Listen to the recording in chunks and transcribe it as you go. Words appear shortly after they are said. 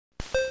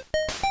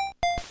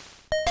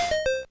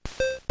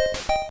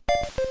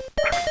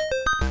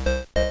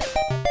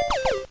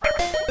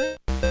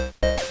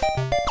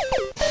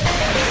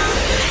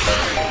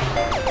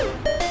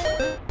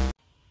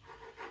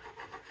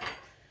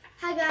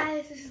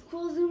is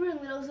Cool Zuber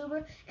and Little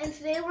Zuber, and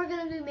today we're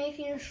going to be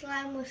making a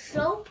slime with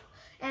soap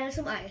and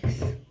some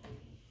ice.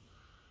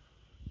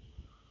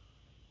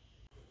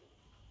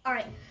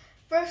 Alright,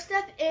 first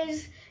step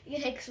is you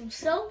take some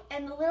soap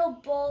and the little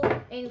bowl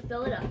and you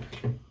fill it up.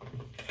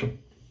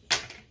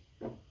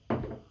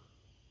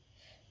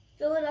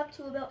 Fill it up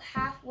to about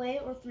halfway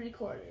or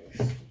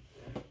 3/4.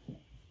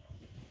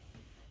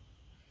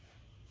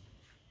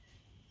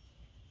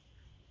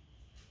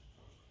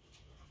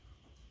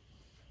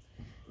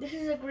 This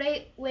is a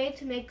great way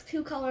to make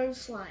 2 colors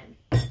slime.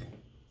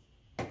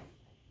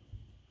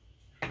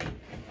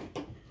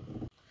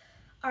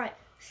 Alright,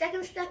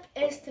 second step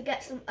is to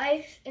get some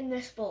ice in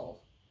this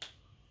bowl.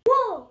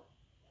 Whoa!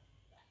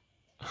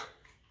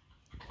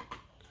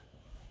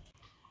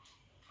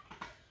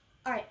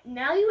 Alright,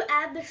 now you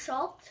add the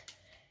salt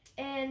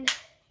and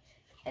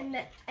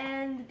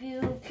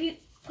you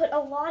put a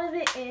lot of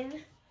it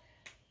in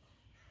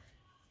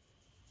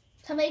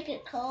to make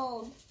it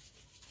cold.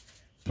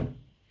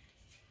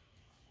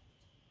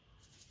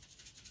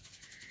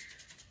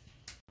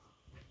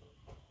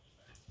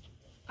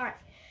 Alright,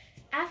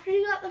 after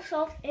you got the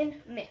salt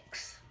in,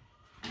 mix.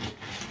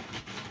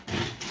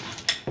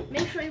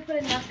 Make sure you put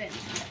enough in.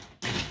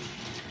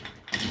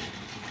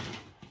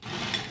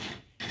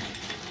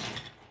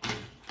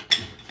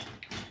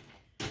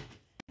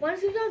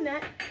 Once you've done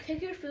that,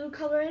 take your food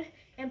coloring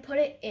and put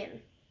it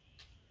in.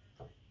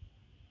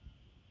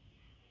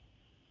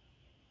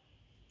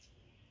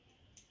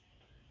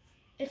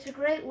 It's a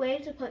great way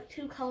to put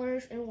 2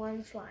 colors in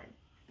one slime.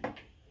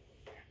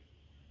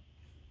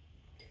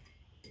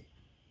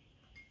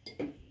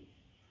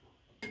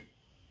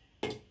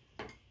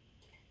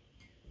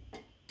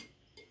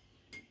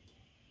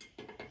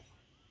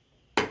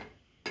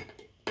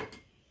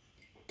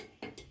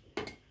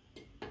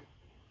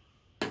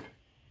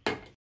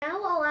 Now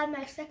I'll add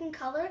my second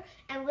color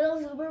and Little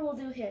Zuber will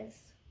do his.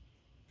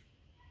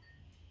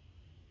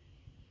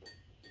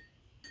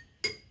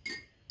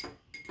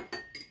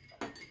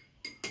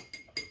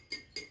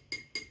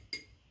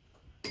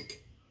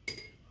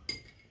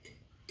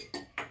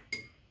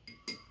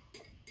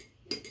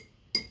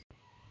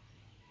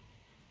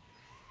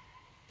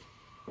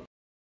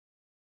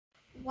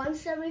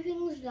 Once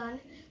everything's done,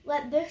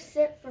 let this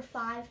sit for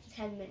 5 to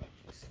 10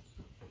 minutes.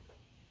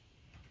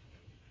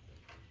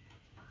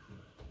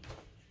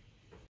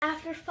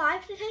 After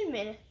 5 to 10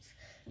 minutes,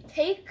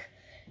 take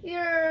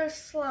your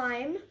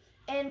slime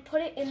and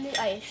put it in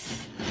the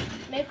ice.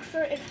 Make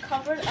sure it's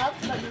covered up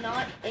but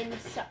not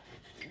inside.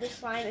 The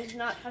slime is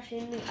not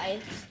touching the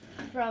ice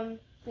from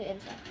the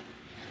inside.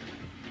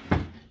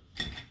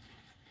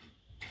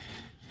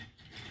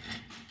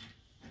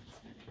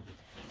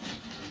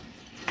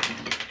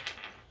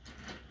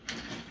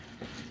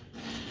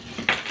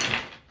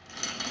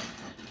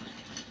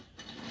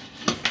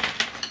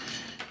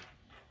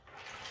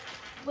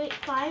 Wait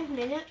 5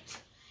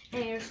 minutes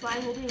and your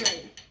slime will be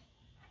ready.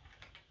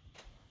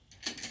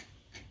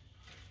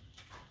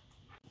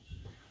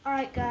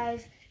 Alright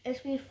guys, it's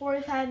been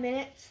 45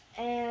 minutes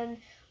and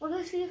we're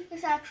going to see if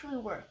this actually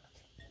worked.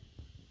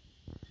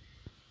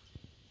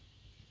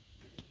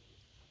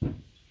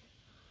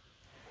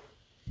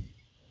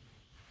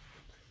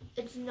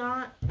 It's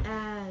not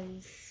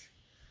as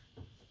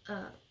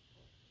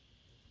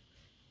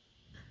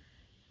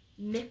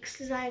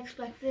mixed as I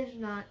expected,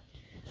 not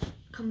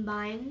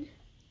combined.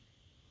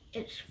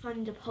 It's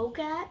fun to poke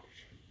at,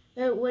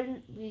 but it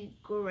wouldn't be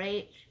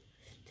great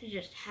to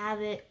just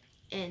have it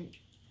and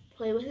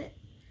play with it.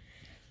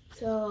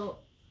 So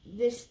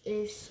this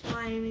is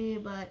slimy,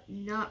 but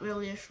not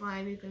really a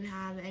slime you can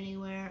have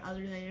anywhere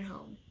other than your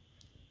home.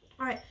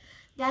 Alright,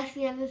 that's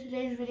the end of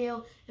today's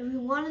video. If you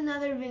want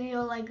another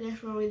video like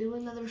this where we do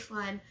another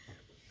slime,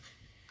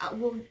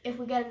 if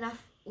we get enough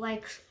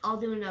likes, I'll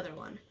do another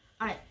one.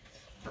 Alright,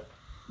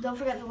 don't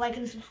forget to like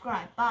and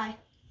subscribe. Bye.